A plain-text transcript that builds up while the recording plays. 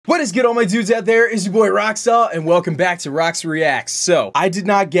What is good, all my dudes out there? It's your boy Roxalt, and welcome back to Rox Reacts. So, I did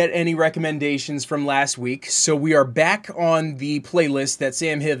not get any recommendations from last week, so we are back on the playlist that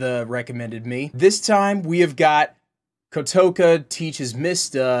Sam Hitha recommended me. This time, we have got Kotoka teaches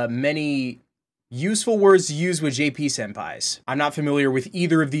Mysta many useful words to use with JP Senpais. I'm not familiar with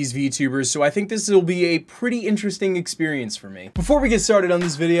either of these VTubers, so I think this will be a pretty interesting experience for me. Before we get started on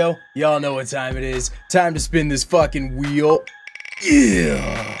this video, y'all know what time it is. Time to spin this fucking wheel.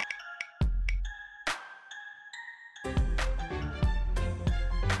 Yeah!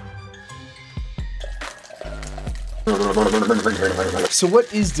 So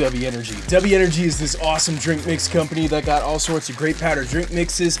what is Dubby Energy? Dubby Energy is this awesome drink mix company that got all sorts of great powder drink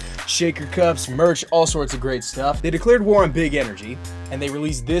mixes, shaker cups, merch, all sorts of great stuff. They declared war on Big Energy, and they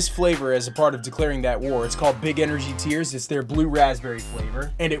released this flavor as a part of declaring that war. It's called Big Energy Tears. It's their blue raspberry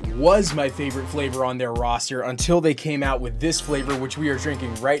flavor, and it was my favorite flavor on their roster until they came out with this flavor, which we are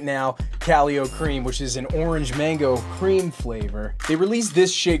drinking right now, Calio Cream, which is an orange mango cream flavor. They released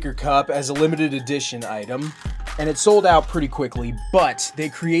this shaker cup as a limited edition item, and it sold out pretty quickly, but they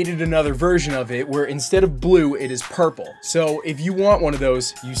created another version of it where instead of blue, it is purple. So if you want one of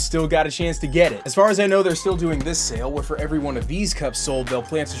those, you still got a chance to get it. As far as I know, they're still doing this sale where for every one of these cups sold, they'll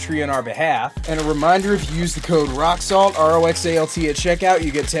plant a tree on our behalf. And a reminder, if you use the code ROXALT, ROXALT at checkout,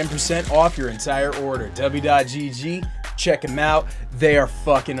 you get 10% off your entire order. Dubby.gg. Check them out. They are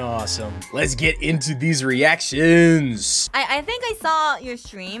fucking awesome. Let's get into these reactions. I think I saw your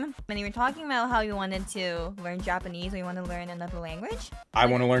stream when you were talking about how you wanted to learn Japanese or you want to learn another language. I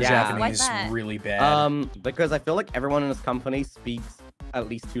want to learn Japanese really bad. Because I feel like everyone in this company speaks at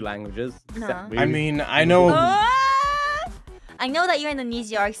least 2 languages. No. I mean, I know. I know that you're in the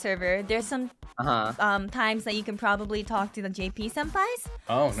Niji server. There's some times that you can probably talk to the JP Senpais.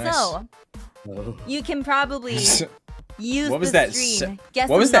 Oh, nice. So you can probably use what was the that? stream, get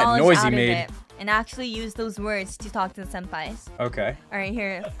what was some that knowledge noise you out of made? it, and actually use those words to talk to the Senpais. Okay. All right,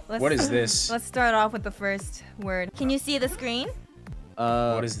 here. What is this? Let's start off with the first word. Can you see the screen?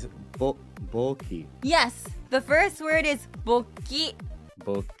 What is it? Boki. Yes. The first word is boki.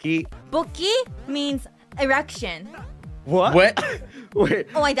 Boki. Boki means erection. What? What? Wait.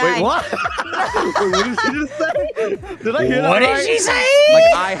 Oh, I died. Wait, what? Wait, what did she just say? Did I hear that What did right? she say?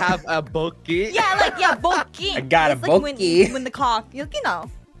 Like, I have a boki. Yeah, boki. I got it's a boki. When the cock, you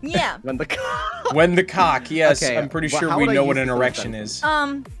know. Yeah. When the When the cock, yes. Okay, I'm pretty well, sure how we would I know what use an this in a erection sentence?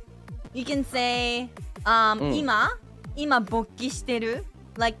 is. You can say, ima boki shiteru.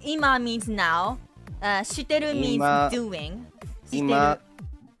 Like, ima means now. Shiteru means doing. Ima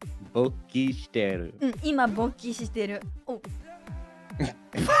boki shiteru. Ima boki shiteru. Oh.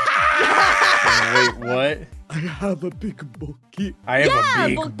 Wait, what? I have a big boki. I have Yeah, a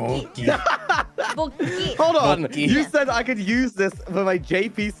big boki. boki. Boki. Hold on. Boki. You said I could use this for my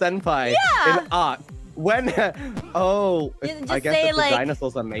JP Senpai in art. When? Oh, Just I guess say, if like, the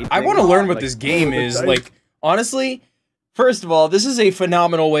dinosaurs are made. I want to learn what this game is. Like, honestly, first of all, this is a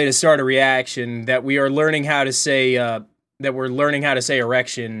phenomenal way to start a reaction that we are learning how to say,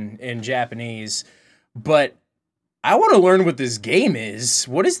 erection in Japanese. But I want to learn what this game is.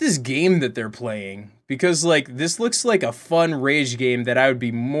 What is this game that they're playing? Because, like, this looks like a fun rage game that I would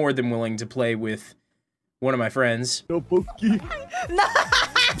be more than willing to play with one of my friends. No boki. No.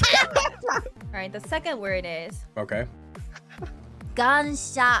 Alright, the second word is Okay.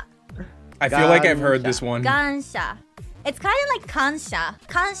 gansha. I feel like I've heard this one. Gansha. It's kind of like kansha.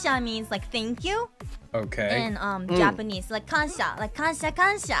 Kansha means like thank you Okay. in Japanese. Like kansha,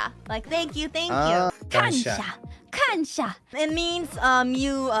 kansha. Like thank you. Kansha. Kansha. It means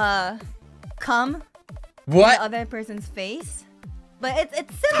you come in What? the other person's face. But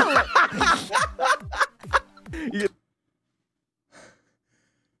it's similar.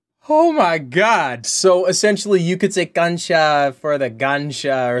 Oh my god. So essentially you could say gansha for the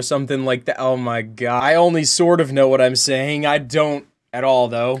gansha or something like that. Oh my god. I only sort of know what I'm saying. I don't at all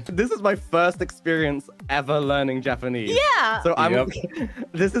though. This is my first experience ever learning Japanese. Yeah. So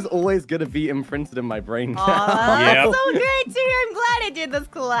this is always gonna be imprinted in my brain. Aw, Yep. that's so great to hear. I'm glad I did this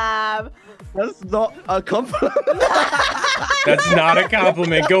collab. That's not a compliment. That's not a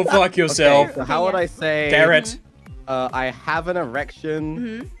compliment. Go fuck yourself. Okay, so how would I say? Carrot. I have an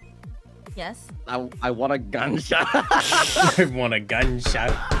erection. Yes. I want a gunshot. I want a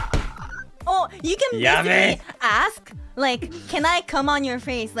gunshot. Oh, you can Yummy. basically ask, like, can I come on your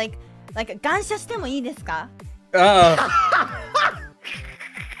face? Like, gansha shite mo ii desu ka?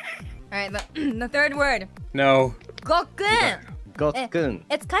 Alright, the third word. No. Gokun. Gokun.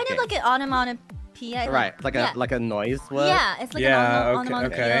 It's kind of like an onomatopoeia Pia. Right, like a noise word. Yeah, it's like Yeah, an okay,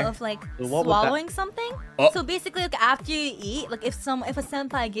 onomatopoeia okay. of like So what would that- swallowing something. Oh. So basically, like after you eat, like if a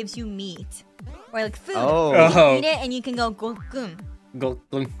senpai gives you meat or like food, Oh. you Oh. can eat it and you can go gokun.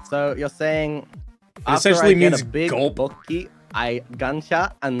 So you're saying It after essentially I get means a big gulp. bokki, I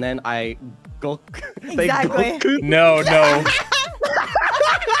gansha, and then I go. Exactly. No.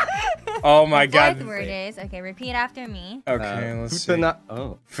 Oh my The god. fourth word is okay. Repeat after me. Okay, let's see.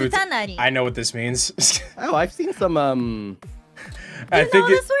 Oh. Futanari. I know what this means. Oh, I've seen some I You think know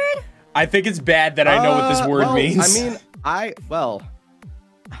this word? I think it's bad that I know what this word well, means. I mean,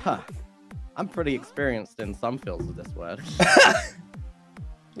 I'm pretty experienced in some fields of this word.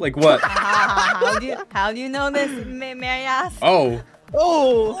 Like what? How do you know this, may I ask? Oh.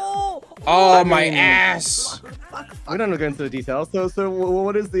 Oh, my ass. We don't go into the details. So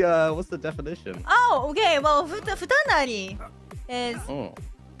what is the what's the definition? Oh, okay. Well, futanari is. Oh.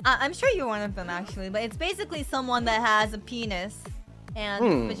 I'm sure you're one of them actually, but it's basically someone that has a penis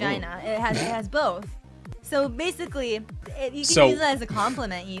and vagina. It has both. So basically, you can use it as a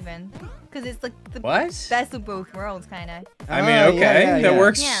compliment even, because it's like the What? best of both worlds, kind of. I mean, okay, that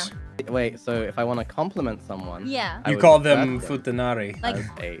works. Yeah. Wait, so if I want to compliment someone, Yeah. I You would call refer them to futanari. Like as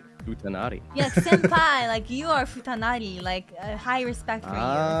a futanari. yeah, senpai, like you are futanari, like high respect for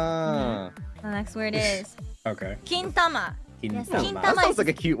Ah. you. The next word is Okay. kintama. Yes, That kintama sounds is like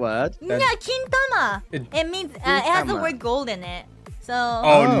a cute word. yeah, kintama. It means it has the Kintama. word gold in it. So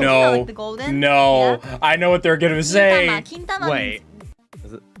Oh, you no. know, like the golden. No. Yeah. I know what they're gonna say. Kintama Wait, means,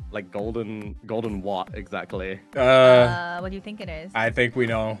 is it like golden what exactly? what do you think it is? I think we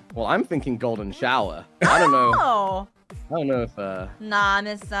know. Well, I'm thinking golden shower. I don't know. Oh. I don't know if Nah,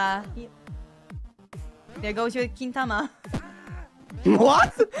 Miss. There goes your kintama.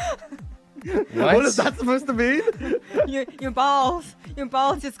 what? What? What is that supposed to mean? Your balls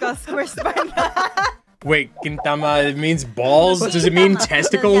just got squished by that. Wait, kintama, it means balls? Does it mean Kintama.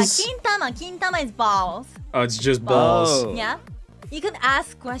 testicles? Yeah, kintama is balls. Oh, it's just balls. Oh. Yeah. You can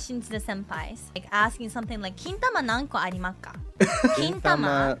ask questions to the senpais, like asking something like "Kintama nanko arimakka?"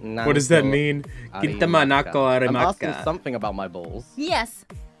 Kintama. What does that mean? Arimaka. Kintama nako I'm asking arimaka. something about my balls. Yes.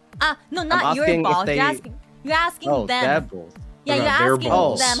 No, not I'm your asking if balls. they- You're asking Oh, them. their balls. Yeah, About you're their asking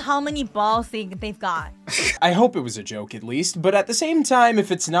balls. them how many balls they've got. I hope it was a joke at least, but at the same time,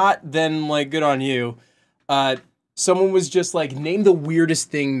 if it's not, then like good on you. Someone was just like, name the weirdest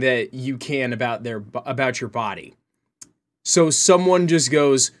thing that you can about your body. So someone just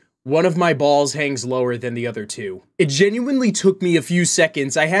goes, one of my balls hangs lower than the other two. It genuinely took me a few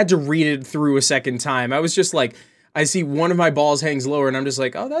seconds. I had to read it through a second time. I was just like, I see one of my balls hangs lower and I'm just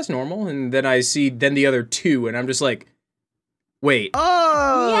like, oh, that's normal. And then I see then the other two and I'm just like, wait.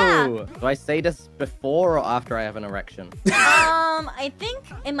 Oh! Yeah. Do I say this before or after I have an erection? I think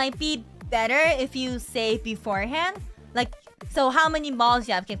it might be better if you say beforehand. Like, so how many balls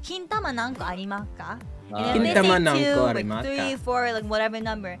you have? Kintama nanko arimakka? And then Kintama they say nanko two, arimaka. like 3, 4, like whatever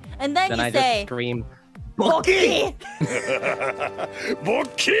number. And then you I say just scream, Boki!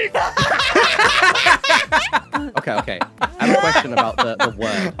 Okay. I have a question about the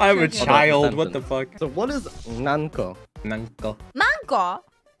word. I'm a Okay. child. What the fuck? So what is nanko? Nanko. Manko?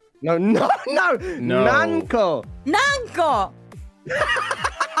 No. No. Nanko. Nanko!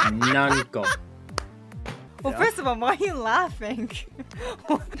 Nanko. Well, first of all, why are you laughing?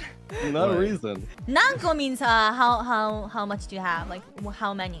 No What? reason. Nanko means how much do you have? Like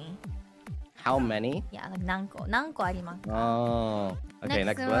how many? How many? Yeah, like nanko. Nanko arimakka. Oh. Okay,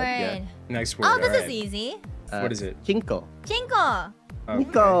 next word. Yeah. Next word. Oh, this alright. is easy. What is it? Chinko. Chinko. Okay.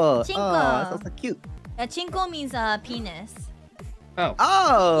 Chinko. Chinko. Oh, that sounds so cute. Chinko means penis. Oh.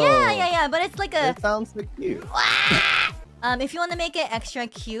 Oh. Yeah, but it's like a It sounds so cute. if you want to make it extra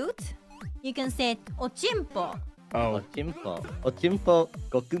cute, you can say ochimpo. Oh. Ochimpo.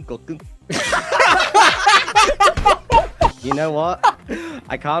 Gokun. You know what?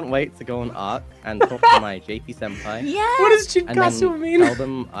 I can't wait to go on ARC and talk to my JP senpai. Yeah. What does And then Chinkasu mean? tell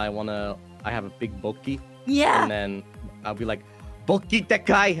them I have a big boki. Yeah. And then I'll be like, boki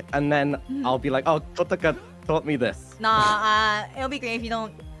tekai. And then I'll be like, oh, Kotoka taught me this. Nah, it'll be great if you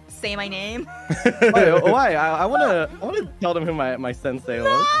don't say my name. Wait, why? I wanna tell them who my sensei was.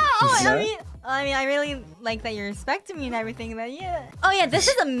 Oh, No? I mean, I really like that you're respecting me and everything, but yeah. Oh yeah, this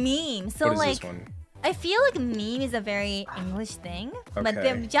is a meme. So What is like, this one? I feel like meme is a very English thing, but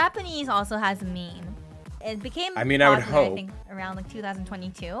Okay. the Japanese also has a meme. It became I mean, I would popular, hope. I think, around like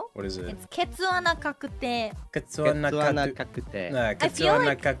 2022. What is it? It's ketsuana kakute. Ketsuana Ketsuana kakute. I feel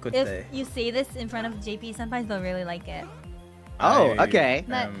like if kakute. you say this in front of JP senpais, they'll really like it. Oh, I okay.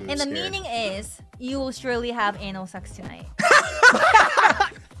 But am and the scared. meaning is, you will surely have anal sex tonight.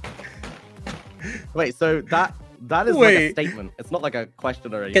 Wait, so that is like a statement. It's not like a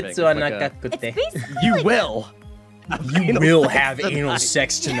question or anything. You will. You will have anal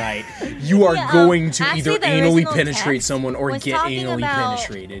sex tonight. You are going to either anally penetrate someone or get anally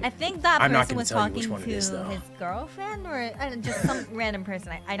penetrated. I think that person was talking to his girlfriend or just some random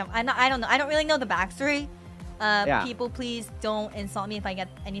person. I don't know. I don't really know the backstory. People, please don't insult me if I get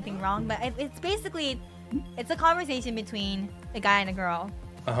anything wrong. But it's basically, it's a conversation between a guy and a girl.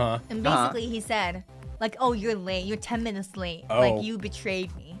 And basically he said, like, oh, you're late. You're 10 minutes late. Like, you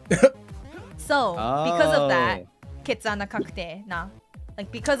betrayed me. So, because of that, Ketsana kakute na.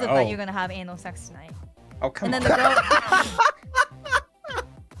 Like, because of that, you're gonna have anal sex tonight. Oh, come on. And then the girl...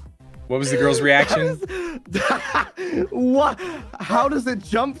 What was the girl's reaction? What? How does it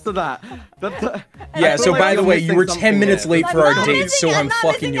jump to that? Yeah, so by the way, you were 10 minutes late for our date, so I'm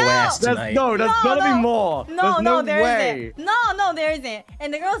fucking your ass tonight. No, there's gotta be more. No, there isn't. No, there isn't.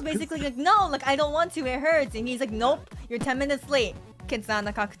 And the girl's basically like, no, like, I don't want to, it hurts. And he's like, nope, you're 10 minutes late.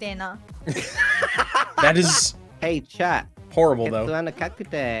 Ketsana kakute na. That is... Hey, chat. Horrible, though.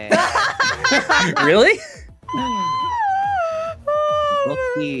 Really?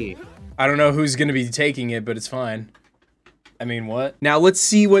 I don't know who's gonna be taking it, but it's fine. I mean, what? Now let's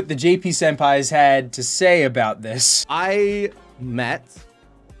see what the JP Senpais had to say about this. I met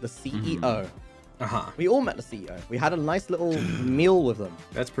the CEO. We all met the CEO. We had a nice little meal with them.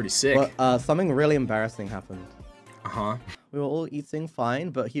 That's pretty sick. But something really embarrassing happened. We were all eating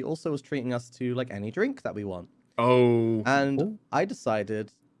fine, but he also was treating us to like any drink that we want. And I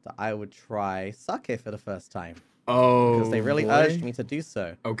decided that I would try sake for the first time. Because they really urged me to do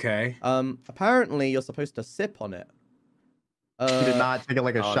so. Apparently, you're supposed to sip on it. You did not take it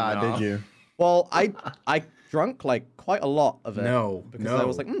like a shot, did you? Well, I drank like quite a lot of it. Because I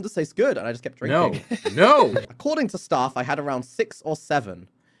was like, this tastes good, and I just kept drinking. According to staff, I had around 6 or 7.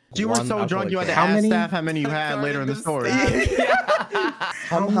 You were so drunk, you had to ask staff how many you had later in the story.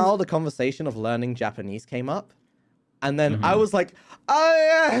 Somehow, the conversation of learning Japanese came up. And then I was like, oh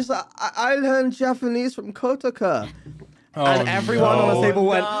yes, I learned Japanese from Kotoka. And everyone on the table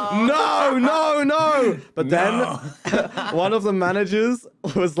went, no. But then one of the managers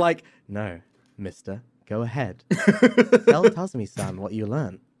was like, no, mister, go ahead. Tell Tazumi-san what you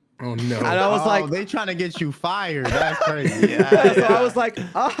learned. Oh no. And I was like, they trying to get you fired. That's crazy. So I was like,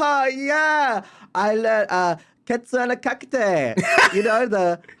 yeah, I learned Ketsana kakute. You know,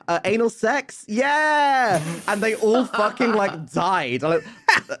 the anal sex? Yeah! And they all fucking like died. It's like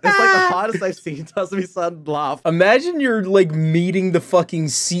the hardest I've seen Tazumi-san laugh. Imagine you're like meeting the fucking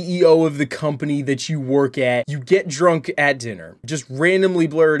CEO of the company that you work at. You get drunk at dinner. Just randomly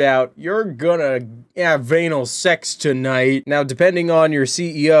blurt out, you're gonna have anal sex tonight. Now, depending on your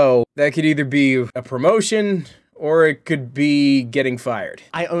CEO, that could either be a promotion or it could be getting fired.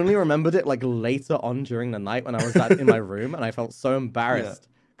 I only remembered it like later on during the night when I was in my room, and I felt so embarrassed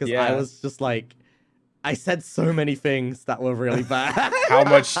because I was just like, I said so many things that were really bad. How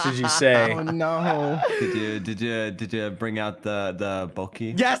much did you say? Oh no! Did you bring out the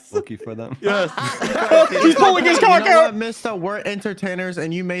bulky? Yes. Bulky for them. Yes. He's pulling his cock out. Mysta, we're entertainers,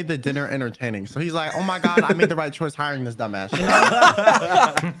 and you made the dinner entertaining. So he's like, oh my god, I made the right choice hiring this dumbass.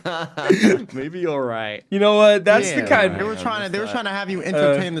 Maybe you're right. You know what? That's the kind. They were trying to have you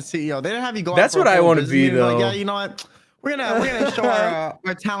entertain the CEO. They didn't have you go. That's what I want to be, though. Like, yeah, you know what? We're gonna show our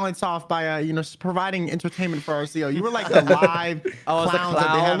talents off by you know, providing entertainment for our CEO. You were like the live clowns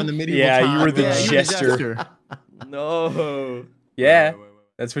that they have in the medieval times. You were the jester. No. Yeah,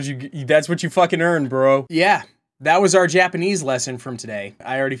 that's what you fucking earned, bro. Yeah, that was our Japanese lesson from today.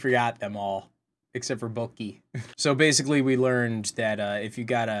 I already forgot them all, except for bulky. So basically, we learned that if you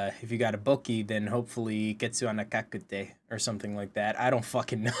got a bulky, then hopefully getsu anakakute or something like that. I don't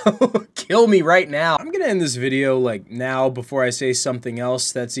fucking know. Kill me right now. I'm gonna end this video like now before I say something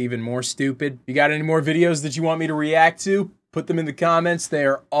else that's even more stupid. You got any more videos that you want me to react to? Put them in the comments. They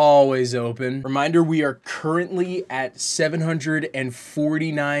are always open. Reminder, we are currently at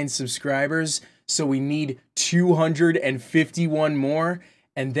 749 subscribers, so we need 251 more,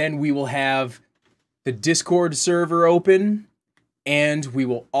 and then we will have the Discord server open, and we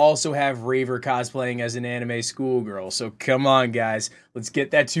will also have Raver cosplaying as an anime schoolgirl. So come on, guys. Let's get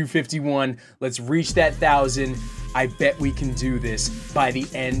that 251. Let's reach that 1,000. I bet we can do this by the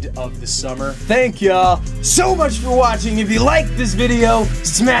end of the summer. Thank y'all so much for watching. If you liked this video,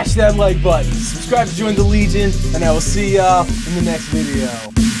 smash that like button. Subscribe to join the Legion, and I will see y'all in the next video.